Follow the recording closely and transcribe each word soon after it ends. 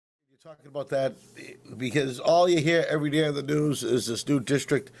talking about that because all you hear every day on the news is this new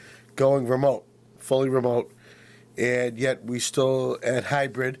district going remote, fully remote, and yet we still at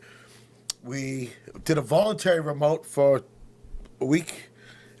hybrid. We did a voluntary remote for a week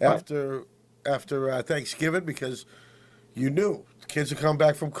after Thanksgiving because you knew kids would come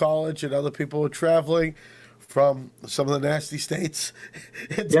back from college and other people were traveling from some of the nasty states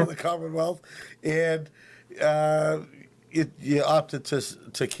into the Commonwealth, and you opted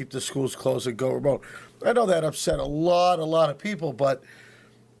to keep the schools closed and go remote. I know that upset a lot of people, but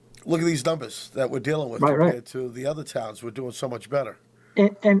look at these numbers that we're dealing with compared to the other towns. We're doing so much better.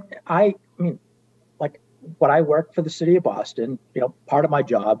 And I mean, like when I worked for the city of Boston, part of my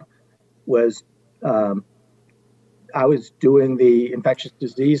job was I was doing the infectious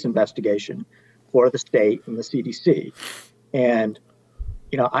disease investigation for the state and the CDC. And,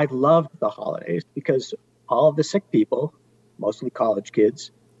 I loved the holidays because all of the sick people, mostly college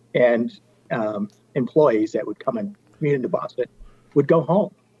kids and employees that would come and commute into Boston, would go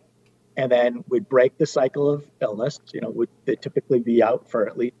home. And then we'd break the cycle of illness. They'd typically be out for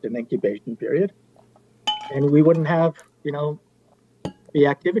at least an incubation period. And we wouldn't have, the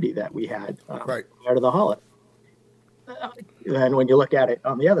activity that we had prior to the holiday. Then when you look at it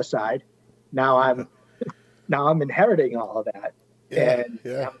on the other side, now I'm inheriting all of that.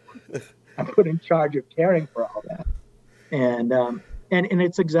 I'm put in charge of caring for all that. And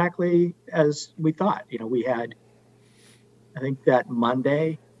it's exactly as we thought. We had, I think that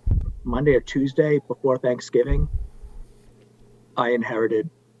Monday or Tuesday before Thanksgiving, I inherited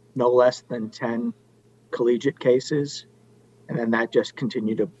no less than 10 collegiate cases. And then that just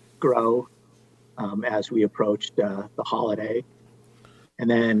continued to grow as we approached the holiday. And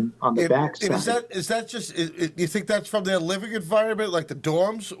then on the backside, is that just? Do you think that's from their living environment, like the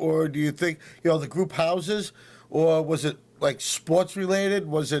dorms, or do you think the group houses, or was it like sports related?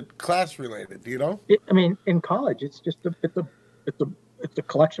 Was it class related? Do you know? In college, it's just it's a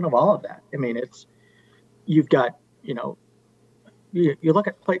collection of all of that. You've got you look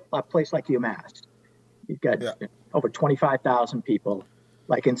at a place like UMass, you've got over 25,000 people.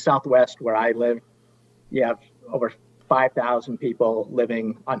 Like in Southwest where I live, you have over 5,000 people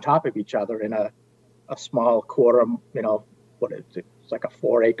living on top of each other in a small quarter, what is it? It's like a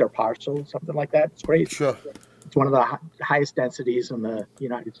 4-acre parcel, something like that. It's crazy. Sure. It's one of the highest densities in the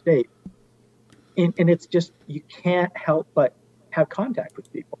United States. And it's just, you can't help but have contact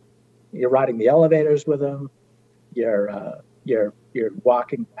with people. You're riding the elevators with them. You're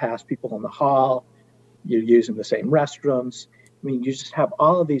walking past people in the hall. You're using the same restrooms. You just have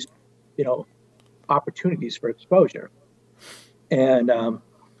all of these, opportunities for exposure. And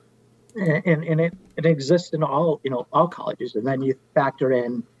it exists in all colleges. And then you factor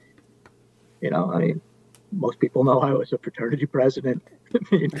in, most people know I was a fraternity president.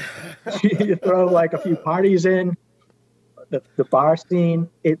 You throw like a few parties in, the bar scene.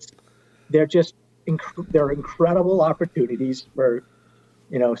 They're incredible opportunities for,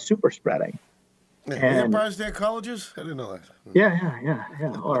 super spreading. And bars near colleges? I didn't know that.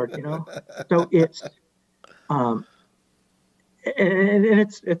 Yeah. Or so it's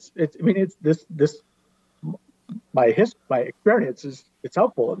it's this my experience is it's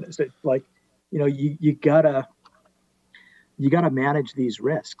helpful in this. It's like you gotta manage these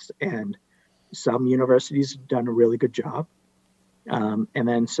risks, and some universities have done a really good job, and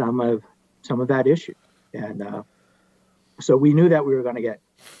then some of that issue, and so we knew that we were going to get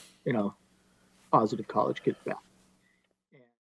positive college kids back.